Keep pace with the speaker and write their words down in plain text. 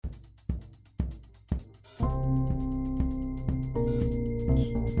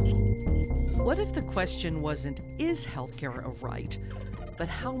What if the question wasn't, is healthcare a right, but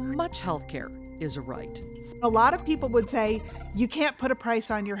how much healthcare is a right? A lot of people would say, you can't put a price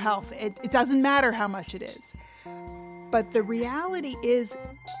on your health. It doesn't matter how much it is. But the reality is,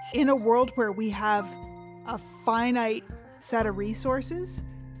 in a world where we have a finite set of resources,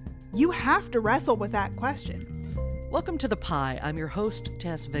 you have to wrestle with that question. Welcome to The Pie. I'm your host,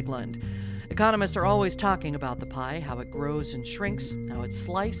 Tess Vigland. Economists are always talking about the pie, how it grows and shrinks, how it's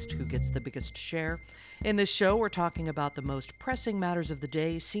sliced, who gets the biggest share. In this show, we're talking about the most pressing matters of the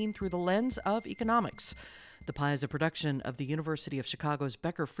day seen through the lens of economics. The Pie is a production of the University of Chicago's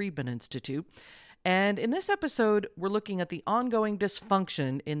Becker Friedman Institute. And in this episode, we're looking at the ongoing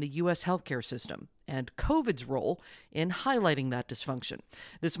dysfunction in the U.S. healthcare system and COVID's role in highlighting that dysfunction.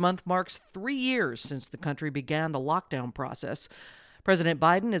 This month marks 3 years since the country began the lockdown process. President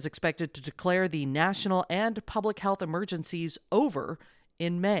Biden is expected to declare the national and public health emergencies over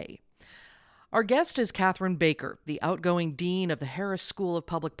in May. Our guest is Catherine Baker, the outgoing dean of the Harris School of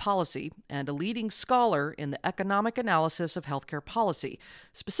Public Policy and a leading scholar in the economic analysis of healthcare policy,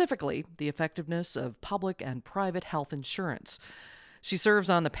 specifically the effectiveness of public and private health insurance. She serves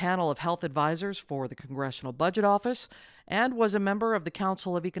on the panel of health advisors for the Congressional Budget Office and was a member of the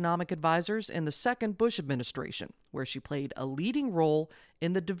Council of Economic Advisors in the second Bush administration, where she played a leading role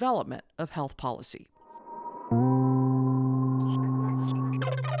in the development of health policy.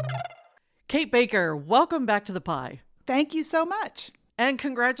 Kate Baker, welcome back to The Pie. Thank you so much. And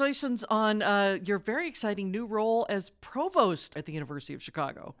congratulations on your very exciting new role as provost at the University of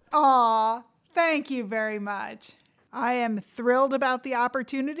Chicago. Aw, thank you very much. I am thrilled about the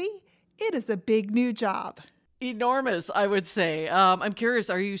opportunity. It is a big new job. Enormous, I would say. I'm curious,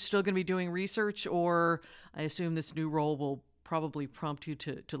 are you still going to be doing research, or I assume this new role will probably prompt you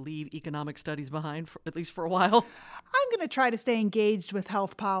to leave economic studies behind, at least for a while? I'm going to try to stay engaged with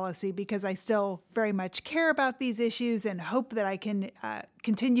health policy because I still very much care about these issues and hope that I can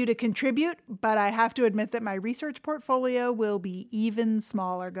continue to contribute. But I have to admit that my research portfolio will be even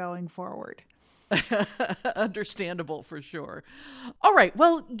smaller going forward. Understandable, for sure. All right.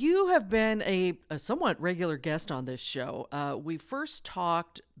 Well, you have been a somewhat regular guest on this show. We first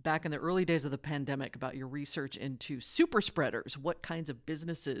talked back in the early days of the pandemic about your research into super spreaders, what kinds of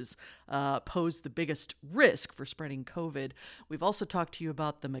businesses pose the biggest risk for spreading COVID. We've also talked to you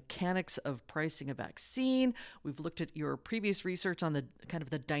about the mechanics of pricing a vaccine. We've looked at your previous research on the kind of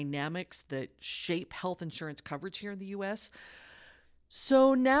the dynamics that shape health insurance coverage here in the U.S.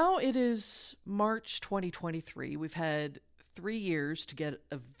 So now it is March 2023. We've had 3 years to get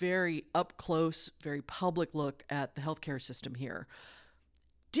a very up close, very public look at the healthcare system here.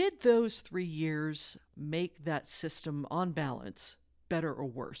 Did those 3 years make that system, on balance, better or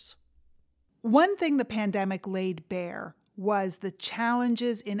worse? One thing the pandemic laid bare was the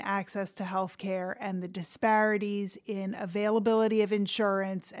challenges in access to healthcare and the disparities in availability of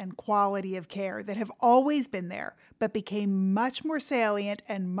insurance and quality of care that have always been there, but became much more salient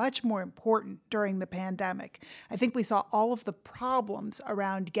and much more important during the pandemic. I think we saw all of the problems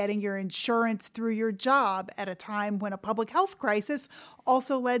around getting your insurance through your job at a time when a public health crisis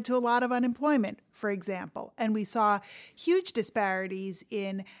also led to a lot of unemployment, for example. And we saw huge disparities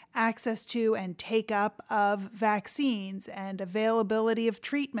in access to and take up of vaccines and availability of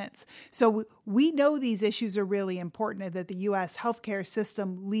treatments. So we know these issues are really important and that the U.S. healthcare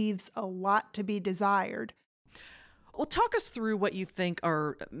system leaves a lot to be desired. Well, talk us through what you think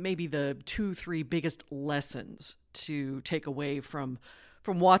are maybe the 2-3 biggest lessons to take away from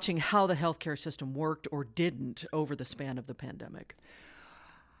watching how the healthcare system worked or didn't over the span of the pandemic.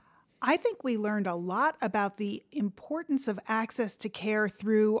 I think we learned a lot about the importance of access to care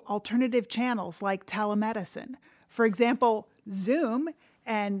through alternative channels like telemedicine. For example, Zoom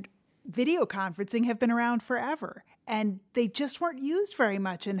and video conferencing have been around forever, and they just weren't used very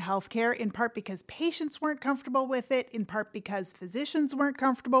much in healthcare, in part because patients weren't comfortable with it, in part because physicians weren't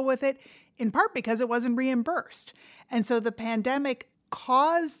comfortable with it, in part because it wasn't reimbursed. And so the pandemic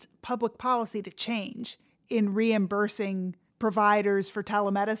caused public policy to change in reimbursing providers for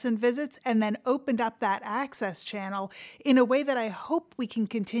telemedicine visits and then opened up that access channel in a way that I hope we can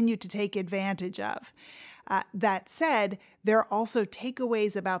continue to take advantage of. That said, there are also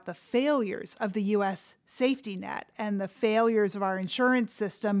takeaways about the failures of the U.S. safety net and the failures of our insurance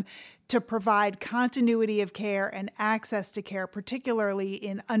system to provide continuity of care and access to care, particularly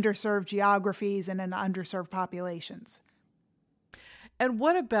in underserved geographies and in underserved populations. And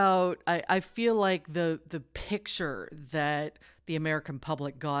what about, I feel like the picture that the American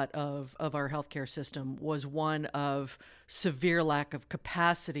public got of our healthcare system was one of severe lack of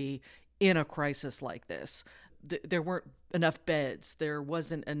capacity in a crisis like this. there weren't enough beds, there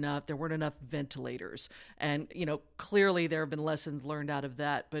weren't enough ventilators, and clearly there have been lessons learned out of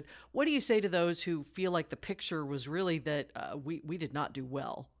that. But what do you say to those who feel like the picture was really that we did not do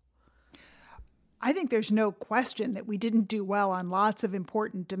well? I think there's no question that we didn't do well on lots of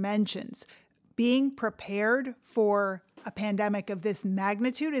important dimensions. Being prepared for a pandemic of this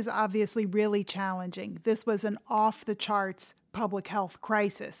magnitude is obviously really challenging. This was an off-the-charts public health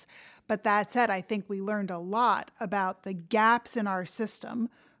crisis. But that said, I think we learned a lot about the gaps in our system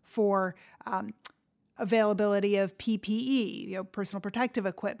for availability of PPE, personal protective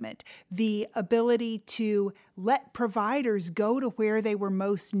equipment, the ability to let providers go to where they were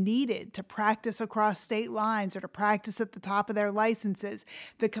most needed to practice across state lines or to practice at the top of their licenses,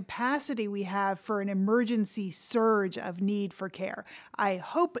 the capacity we have for an emergency surge of need for care. I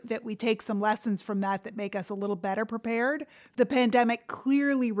hope that we take some lessons from that make us a little better prepared. The pandemic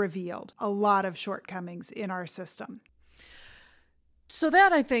clearly revealed a lot of shortcomings in our system. So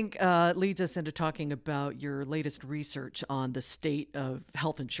that, I think, leads us into talking about your latest research on the state of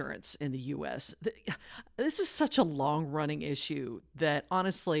health insurance in the U.S. This is such a long-running issue that,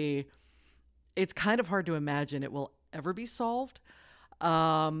 honestly, it's kind of hard to imagine it will ever be solved.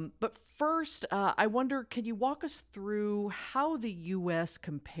 But first, I wonder, can you walk us through how the U.S.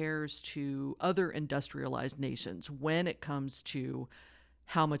 compares to other industrialized nations when it comes to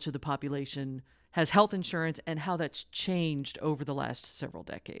how much of the population has health insurance and how that's changed over the last several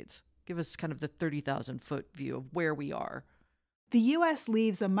decades? Give us kind of the 30,000-foot view of where we are. The U.S.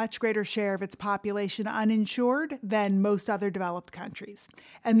 leaves a much greater share of its population uninsured than most other developed countries.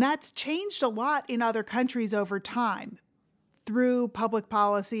 And that's changed a lot in other countries over time through public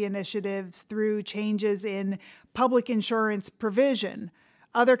policy initiatives, through changes in public insurance provision.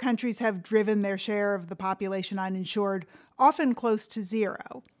 Other countries have driven their share of the population uninsured often close to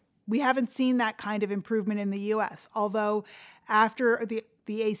zero. We haven't seen that kind of improvement in the U.S., although after the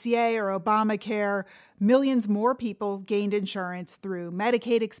ACA or Obamacare, millions more people gained insurance through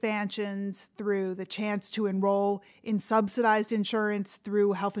Medicaid expansions, through the chance to enroll in subsidized insurance,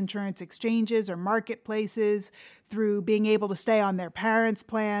 through health insurance exchanges or marketplaces, through being able to stay on their parents'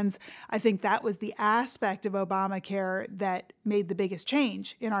 plans. I think that was the aspect of Obamacare that made the biggest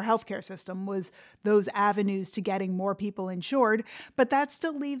change in our healthcare system, was those avenues to getting more people insured. But that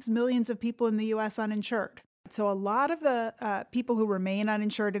still leaves millions of people in the U.S. uninsured. So a lot of the people who remain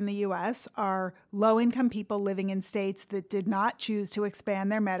uninsured in the U.S. are low-income people living in states that did not choose to expand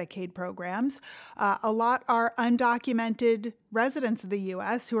their Medicaid programs. A lot are undocumented residents of the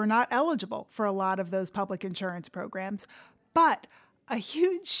U.S. who are not eligible for a lot of those public insurance programs. But a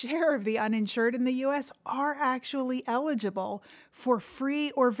huge share of the uninsured in the U.S. are actually eligible for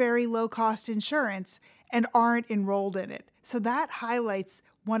free or very low-cost insurance and aren't enrolled in it. So that highlights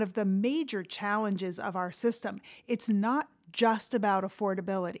one of the major challenges of our system. It's not just about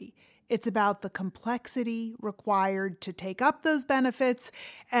affordability. It's about the complexity required to take up those benefits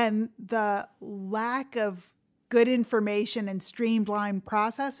and the lack of good information and streamlined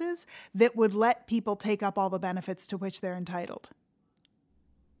processes that would let people take up all the benefits to which they're entitled.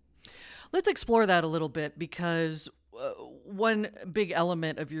 Let's explore that a little bit, because one big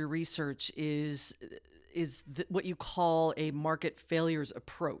element of your research is what you call a market failures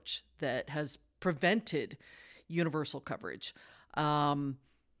approach that has prevented universal coverage. As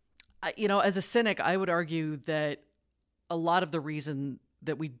a cynic, I would argue that a lot of the reason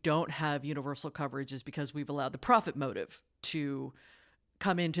that we don't have universal coverage is because we've allowed the profit motive to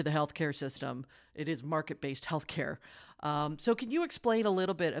come into the healthcare system. It is market-based healthcare. So can you explain a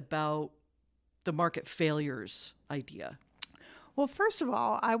little bit about the market failures idea? Well, first of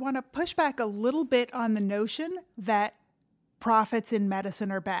all, I want to push back a little bit on the notion that profits in medicine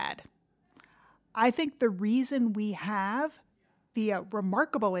are bad. I think the reason we have the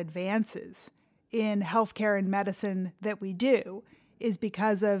remarkable advances in healthcare and medicine that we do is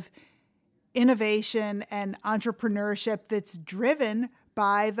because of innovation and entrepreneurship that's driven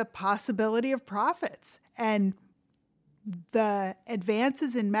by the possibility of profits. And the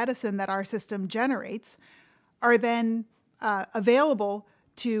advances in medicine that our system generates are then available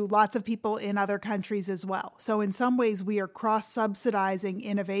to lots of people in other countries as well. So in some ways, we are cross-subsidizing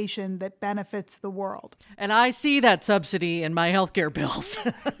innovation that benefits the world. And I see that subsidy in my healthcare bills.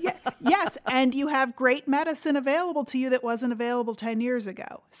 Yes, and you have great medicine available to you that wasn't available 10 years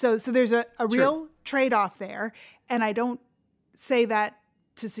ago. So there's a real trade-off there. And I don't say that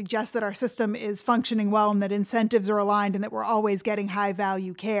to suggest that our system is functioning well and that incentives are aligned and that we're always getting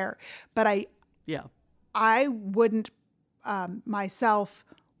high-value care. But I wouldn't myself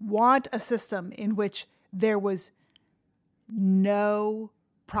want a system in which there was no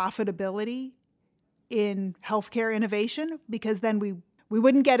profitability in healthcare innovation, because then we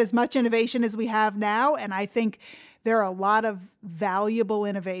wouldn't get as much innovation as we have now. And I think there are a lot of valuable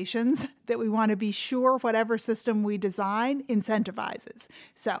innovations that we want to be sure whatever system we design incentivizes.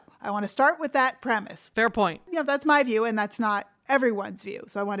 So I want to start with that premise. Fair point. That's my view, and that's not everyone's view.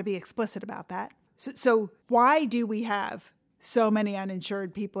 So I want to be explicit about that. So why do we have so many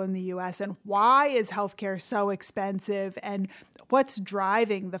uninsured people in the U.S., and why is healthcare so expensive, and what's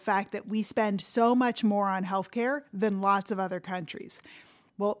driving the fact that we spend so much more on healthcare than lots of other countries?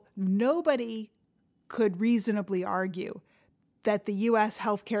 Well, nobody could reasonably argue that the U.S.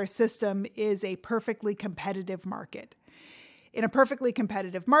 healthcare system is a perfectly competitive market. In a perfectly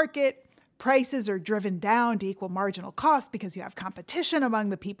competitive market, prices are driven down to equal marginal cost because you have competition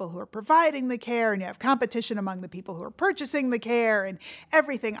among the people who are providing the care, and you have competition among the people who are purchasing the care, and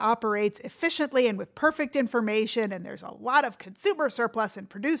everything operates efficiently and with perfect information, and there's a lot of consumer surplus and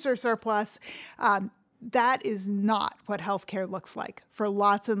producer surplus. That is not what healthcare looks like for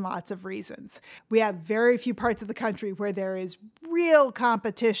lots and lots of reasons. We have very few parts of the country where there is real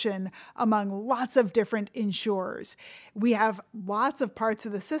competition among lots of different insurers. We have lots of parts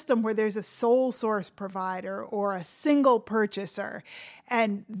of the system where there's a sole source provider or a single purchaser.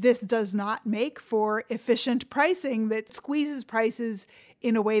 And this does not make for efficient pricing that squeezes prices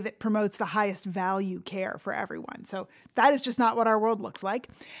in a way that promotes the highest value care for everyone. So that is just not what our world looks like.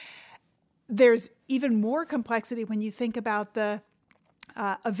 There's even more complexity when you think about the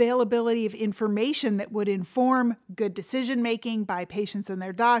availability of information that would inform good decision-making by patients and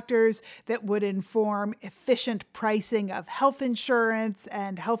their doctors, that would inform efficient pricing of health insurance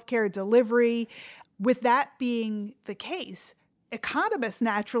and healthcare delivery. With that being the case, economists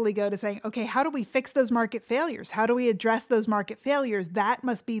naturally go to saying, okay, how do we fix those market failures? How do we address those market failures? That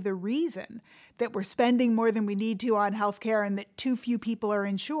must be the reason that we're spending more than we need to on healthcare and that too few people are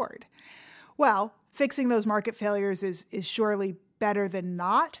insured. Well, fixing those market failures is surely better than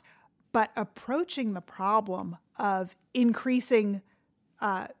not, but approaching the problem of increasing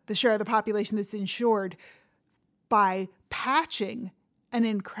the share of the population that's insured by patching an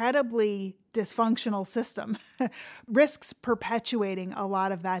incredibly dysfunctional system risks perpetuating a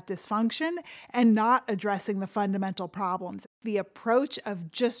lot of that dysfunction and not addressing the fundamental problems. The approach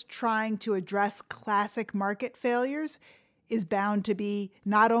of just trying to address classic market failures is bound to be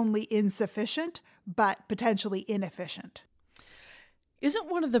not only insufficient, but potentially inefficient. Isn't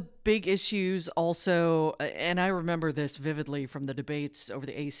one of the big issues also, and I remember this vividly from the debates over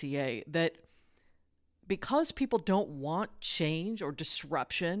the ACA, that because people don't want change or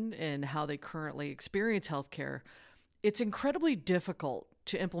disruption in how they currently experience healthcare, it's incredibly difficult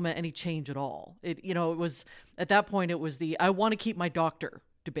to implement any change at all. It was at that point, it was the I want to keep my doctor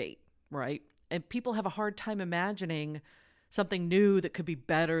debate, right? And people have a hard time imagining something new that could be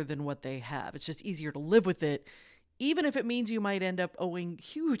better than what they have. It's just easier to live with it, even if it means you might end up owing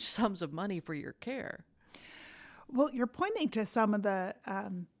huge sums of money for your care. Well, you're pointing to some of the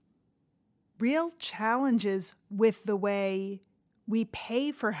real challenges with the way we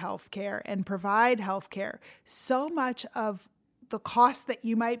pay for healthcare and provide healthcare. So much of the cost that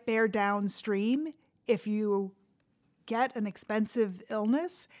you might bear downstream if you get an expensive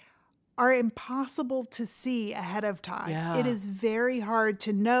illness are impossible to see ahead of time. Yeah. It is very hard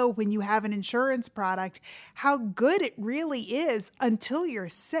to know when you have an insurance product how good it really is until you're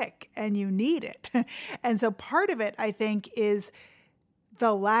sick and you need it. And so part of it, I think, is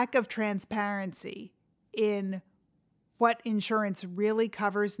the lack of transparency in what insurance really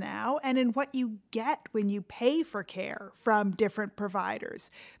covers now and in what you get when you pay for care from different providers.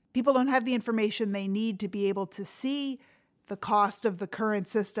 People don't have the information they need to be able to see the cost of the current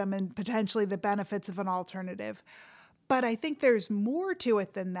system and potentially the benefits of an alternative. But I think there's more to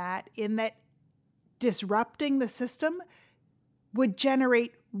it than that, in that disrupting the system would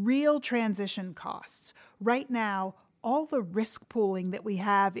generate real transition costs. Right now, all the risk pooling that we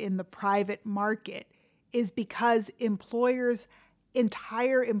have in the private market is because employers'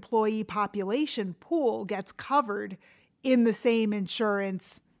 entire employee population pool gets covered in the same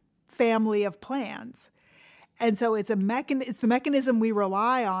insurance family of plans. And so it's the mechanism we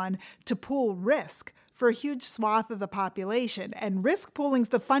rely on to pool risk for a huge swath of the population. And risk pooling is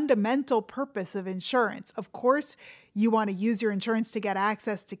the fundamental purpose of insurance. Of course, you want to use your insurance to get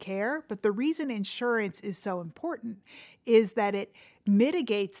access to care, but the reason insurance is so important is that it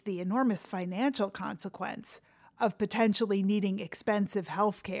mitigates the enormous financial consequence of potentially needing expensive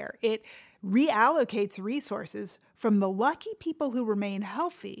health care. It reallocates resources from the lucky people who remain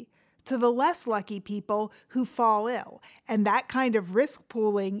healthy to the less lucky people who fall ill. And that kind of risk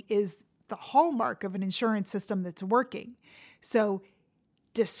pooling is the hallmark of an insurance system that's working. So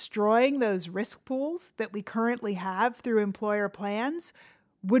destroying those risk pools that we currently have through employer plans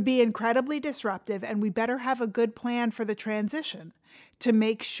would be incredibly disruptive, and we better have a good plan for the transition to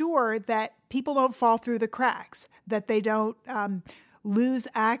make sure that people don't fall through the cracks, that they don't lose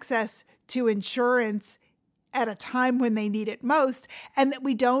access to insurance at a time when they need it most, and that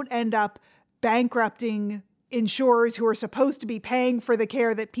we don't end up bankrupting insurers who are supposed to be paying for the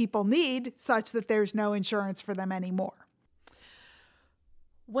care that people need, such that there's no insurance for them anymore.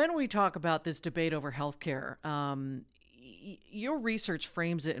 When we talk about this debate over healthcare, your research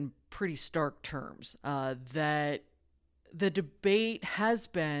frames it in pretty stark terms, that the debate has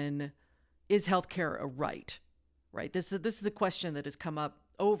been, is healthcare a right? Right? This is the question that has come up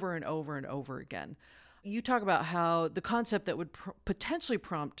over and over and over again. You talk about how the concept that would potentially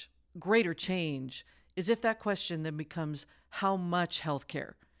prompt greater change is if that question then becomes how much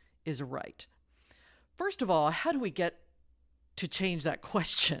healthcare is a right. First of all, how do we get to change that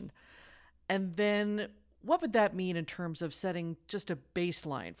question? And then what would that mean in terms of setting just a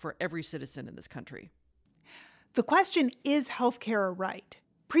baseline for every citizen in this country? The question, is healthcare a right,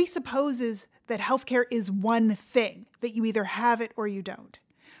 presupposes that healthcare is one thing, that you either have it or you don't.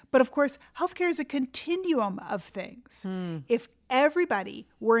 But of course, healthcare is a continuum of things. If everybody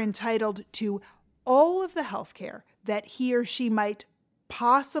were entitled to all of the healthcare that he or she might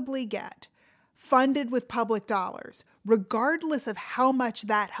possibly get, funded with public dollars, regardless of how much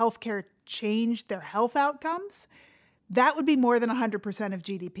that healthcare changed their health outcomes, that would be more than 100% of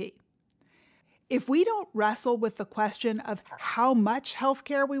GDP. If we don't wrestle with the question of how much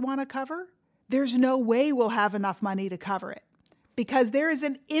healthcare we want to cover, there's no way we'll have enough money to cover it, because there is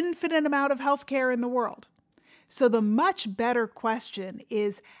an infinite amount of healthcare in the world. So the much better question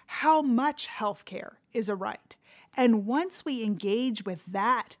is how much healthcare is a right. And once we engage with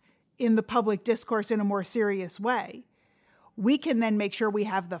that in the public discourse in a more serious way, we can then make sure we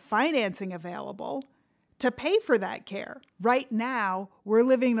have the financing available to pay for that care. Right now, we're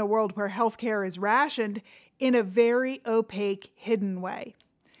living in a world where healthcare is rationed in a very opaque, hidden way.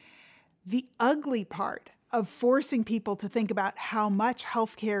 The ugly part of forcing people to think about how much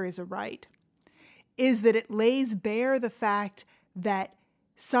healthcare is a right is that it lays bare the fact that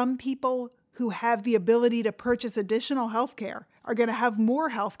some people who have the ability to purchase additional healthcare are going to have more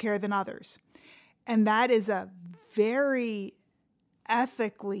healthcare than others. And that is a very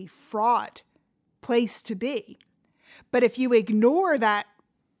ethically fraught place to be. But if you ignore that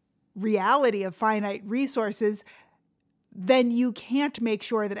reality of finite resources, then you can't make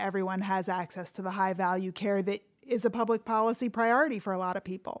sure that everyone has access to the high value care that is a public policy priority for a lot of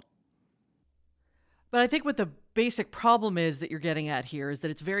people. But I think what the basic problem is that you're getting at here is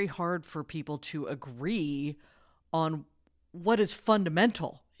that it's very hard for people to agree on what is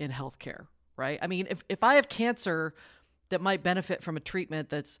fundamental in healthcare, right? I mean, if I have cancer that might benefit from a treatment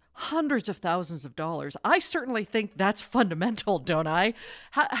that's hundreds of thousands of dollars, I certainly think that's fundamental, don't I?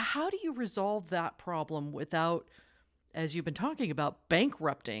 How do you resolve that problem without, as you've been talking about,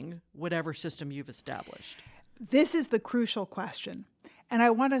 bankrupting whatever system you've established? This is the crucial question. And I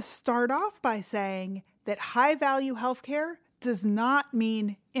want to start off by saying that high-value healthcare does not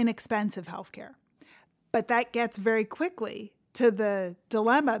mean inexpensive healthcare. But that gets very quickly to the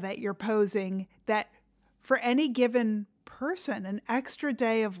dilemma that you're posing, that for any given person, an extra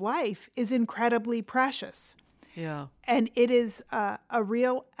day of life is incredibly precious. Yeah. And it is a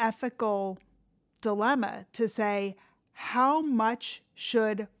real ethical dilemma to say, how much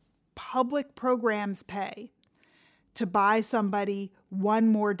should public programs pay to buy somebody one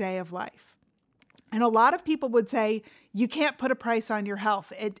more day of life? And a lot of people would say, you can't put a price on your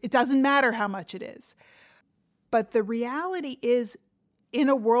health. It doesn't matter how much it is. But the reality is, in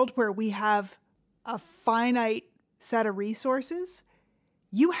a world where we have a finite set of resources,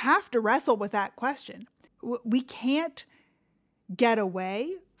 you have to wrestle with that question. We can't get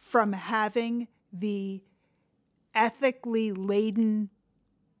away from having the ethically laden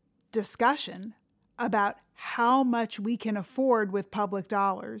discussion about how much we can afford with public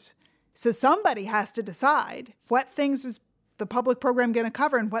dollars. So somebody has to decide what things is the public program going to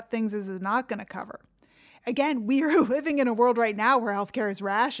cover and what things is it not going to cover. Again, we are living in a world right now where healthcare is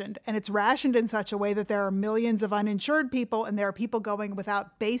rationed, and it's rationed in such a way that there are millions of uninsured people and there are people going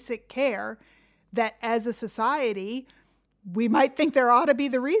without basic care that as a society, we might think there ought to be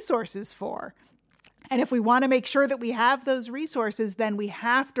the resources for. And if we want to make sure that we have those resources, then we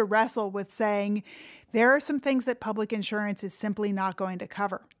have to wrestle with saying there are some things that public insurance is simply not going to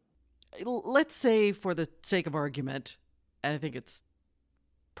cover. Let's say, for the sake of argument, and I think it's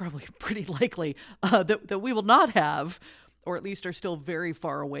probably pretty likely that we will not have or at least are still very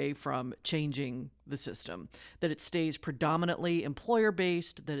far away from changing the system, that it stays predominantly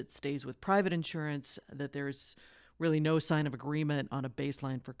employer-based, that it stays with private insurance, that there's really no sign of agreement on a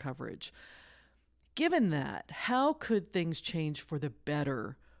baseline for coverage. Given that, how could things change for the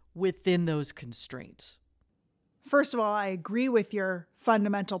better within those constraints? First of all, I agree with your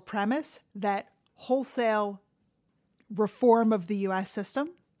fundamental premise that wholesale reform of the U.S.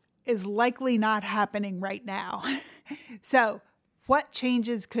 system is likely not happening right now. So, what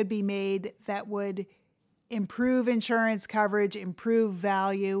changes could be made that would improve insurance coverage, improve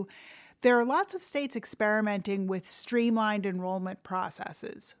value? There are lots of states experimenting with streamlined enrollment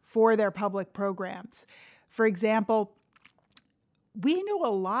processes for their public programs. For example, we know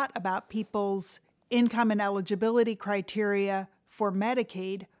a lot about people's income and eligibility criteria for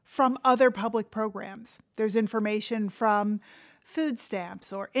Medicaid from other public programs. There's information from food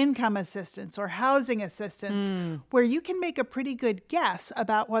stamps or income assistance or housing assistance where you can make a pretty good guess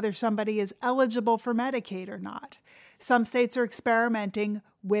about whether somebody is eligible for Medicaid or not. Some states are experimenting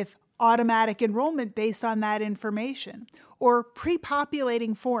with automatic enrollment based on that information, or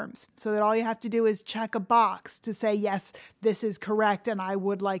pre-populating forms so that all you have to do is check a box to say, yes, this is correct and I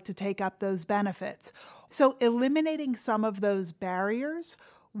would like to take up those benefits. So eliminating some of those barriers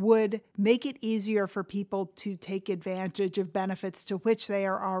would make it easier for people to take advantage of benefits to which they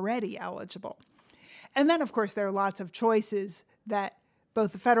are already eligible. And then, of course, there are lots of choices that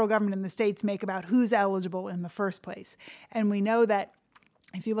both the federal government and the states make about who's eligible in the first place. And we know that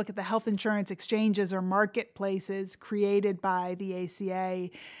if you look at the health insurance exchanges or marketplaces created by the ACA,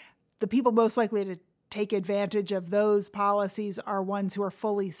 the people most likely to take advantage of those policies are ones who are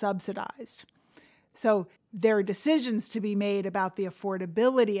fully subsidized. So there are decisions to be made about the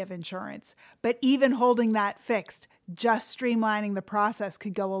affordability of insurance, but even holding that fixed, just streamlining the process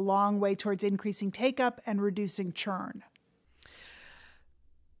could go a long way towards increasing take-up and reducing churn.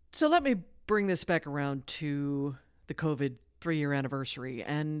 So let me bring this back around to the COVID 3-year anniversary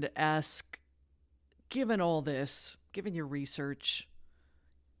and ask, given all this, given your research,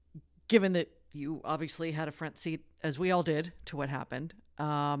 given that you obviously had a front seat, as we all did, to what happened,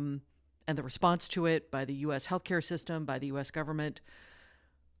 and the response to it by the U.S. healthcare system, by the U.S. government,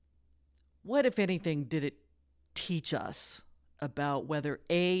 what, if anything, did it teach us about whether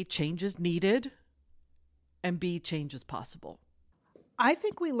A, change is needed, and B, change is possible? I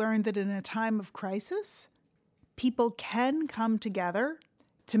think we learned that in a time of crisis, people can come together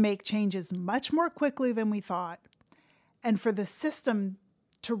to make changes much more quickly than we thought, and for the system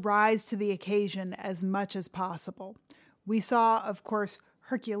to rise to the occasion as much as possible. We saw, of course,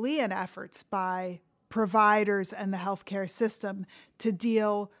 Herculean efforts by providers and the healthcare system to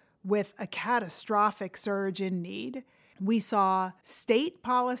deal with a catastrophic surge in need. We saw state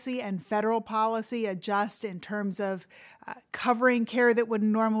policy and federal policy adjust in terms of covering care that would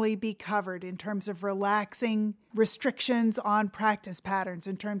normally be covered, in terms of relaxing restrictions on practice patterns,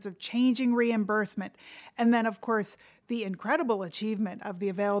 in terms of changing reimbursement. And then, of course, the incredible achievement of the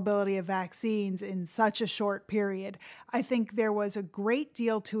availability of vaccines in such a short period. I think there was a great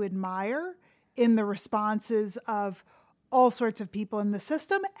deal to admire in the responses of all sorts of people in the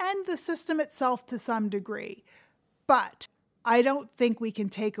system and the system itself to some degree. But I don't think we can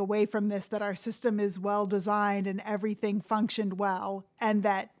take away from this that our system is well designed and everything functioned well, and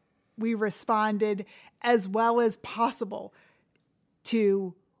that we responded as well as possible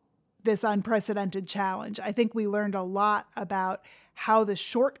to this unprecedented challenge. I think we learned a lot about how the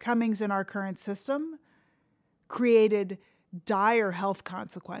shortcomings in our current system created dire health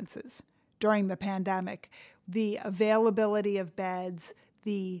consequences during the pandemic. The availability of beds,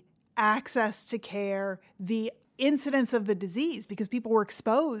 the access to care, the incidence of the disease, because people were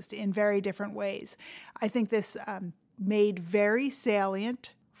exposed in very different ways. I think this made very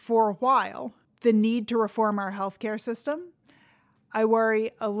salient for a while the need to reform our healthcare system. I worry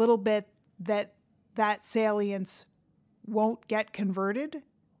a little bit that that salience won't get converted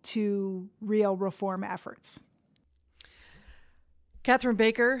to real reform efforts. Catherine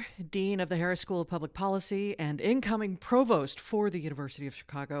Baker, Dean of the Harris School of Public Policy and incoming provost for the University of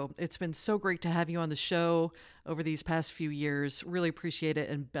Chicago. It's been so great to have you on the show over these past few years. Really appreciate it,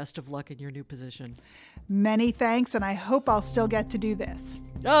 and best of luck in your new position. Many thanks, and I hope I'll still get to do this.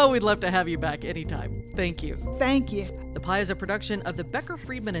 Oh, we'd love to have you back anytime. Thank you. Thank you. The Pie is a production of the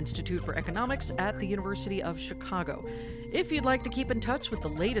Becker-Friedman Institute for Economics at the University of Chicago. If you'd like to keep in touch with the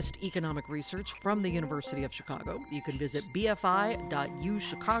latest economic research from the University of Chicago, you can visit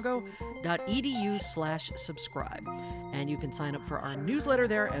bfi.uchicago.edu/subscribe. And you can sign up for our newsletter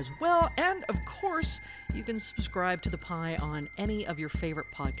there as well. And of course, you can subscribe to The Pie on any of your favorite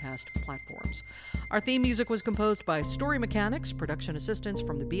podcast platforms. Our theme music was composed by Story Mechanics, production assistance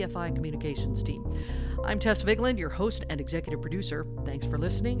from the BFI Communications team. I'm Tess Vigland, your host and executive producer. Thanks for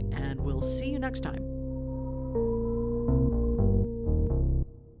listening, and we'll see you next time.